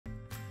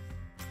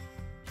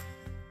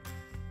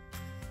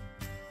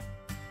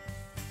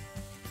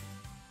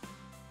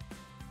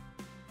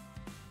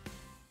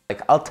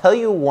Like, I'll tell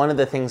you one of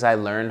the things I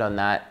learned on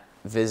that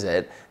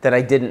visit that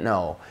I didn't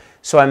know.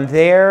 So I'm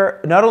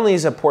there, not only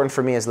is it important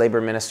for me as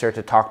labor minister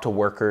to talk to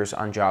workers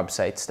on job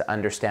sites to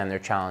understand their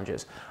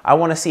challenges. I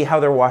want to see how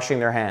they're washing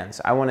their hands.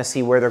 I want to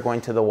see where they're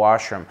going to the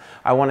washroom.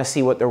 I want to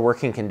see what their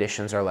working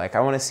conditions are like.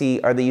 I want to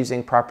see, are they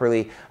using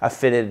properly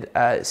fitted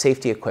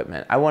safety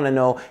equipment? I want to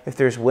know if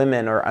there's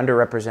women or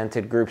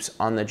underrepresented groups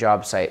on the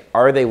job site.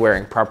 Are they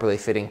wearing properly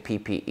fitting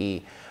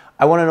PPE?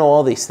 I want to know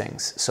all these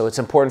things, so it's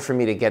important for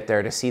me to get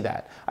there to see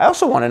that. I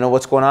also want to know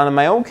what's going on in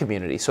my own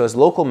community. So as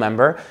local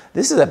member,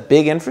 this is a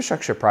big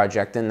infrastructure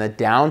project in the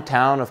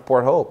downtown of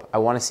Port Hope. I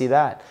want to see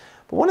that.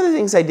 But one of the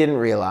things I didn't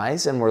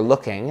realize, and we're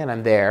looking, and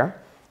I'm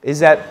there, is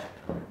that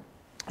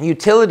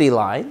utility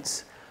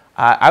lines,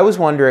 I was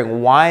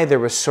wondering why there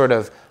was sort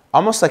of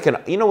almost like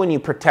you know when you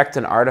protect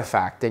an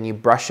artifact and you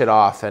brush it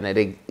off and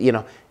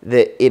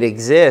it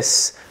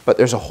exists, but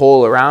there's a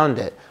hole around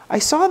it. I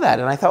saw that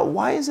and I thought,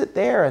 why is it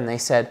there? And they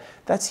said,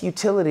 that's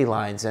utility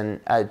lines. And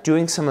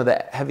doing some of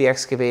the heavy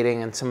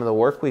excavating and some of the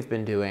work we've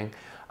been doing,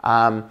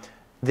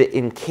 the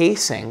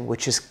encasing,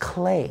 which is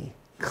clay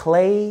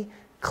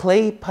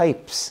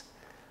pipes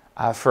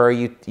for our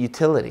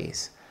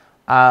utilities.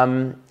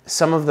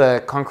 Some of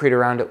the concrete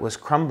around it was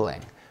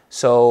crumbling.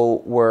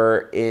 So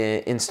we're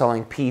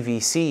installing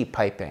PVC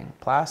piping,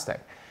 plastic.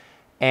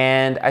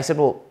 And I said,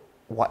 well,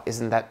 what,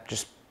 isn't that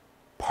just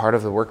part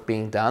of the work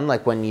being done?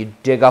 Like when you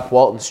dig up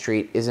Walton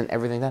Street, isn't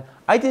everything done?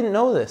 I didn't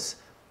know this,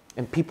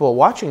 and people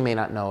watching may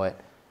not know it.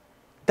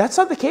 That's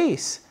not the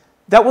case.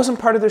 That wasn't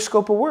part of their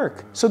scope of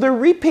work. So they're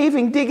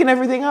repaving, digging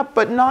everything up,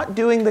 but not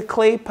doing the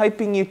clay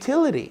piping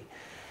utility.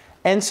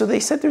 And so they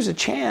said there's a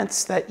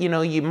chance that, you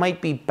know, you might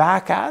be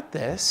back at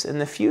this in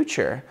the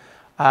future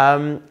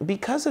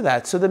because of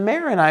that. So the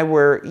mayor and I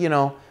were, you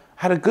know,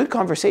 had a good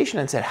conversation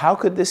and said, how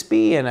could this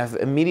be? And I've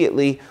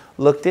immediately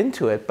looked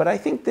into it. But I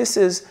think this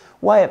is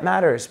why it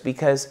matters,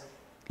 because,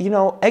 you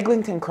know,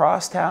 Eglinton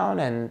Crosstown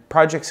and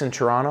projects in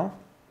Toronto,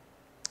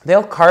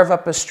 they'll carve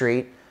up a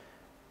street,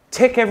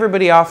 tick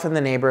everybody off in the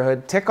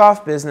neighborhood, tick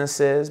off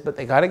businesses, but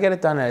they got to get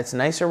it done, and it's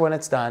nicer when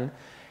it's done.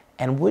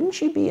 And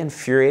wouldn't you be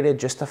infuriated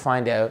just to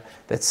find out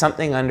that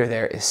something under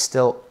there is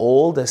still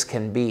old as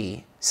can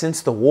be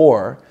since the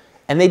war,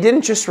 and they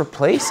didn't just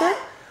replace it?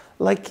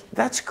 Like,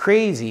 that's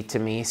crazy to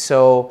me.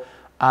 So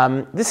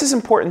this is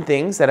important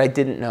things that I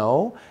didn't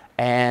know.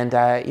 And,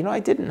 you know, I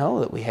didn't know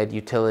that we had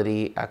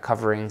utility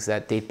coverings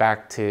that date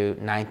back to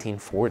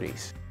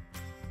 1940s.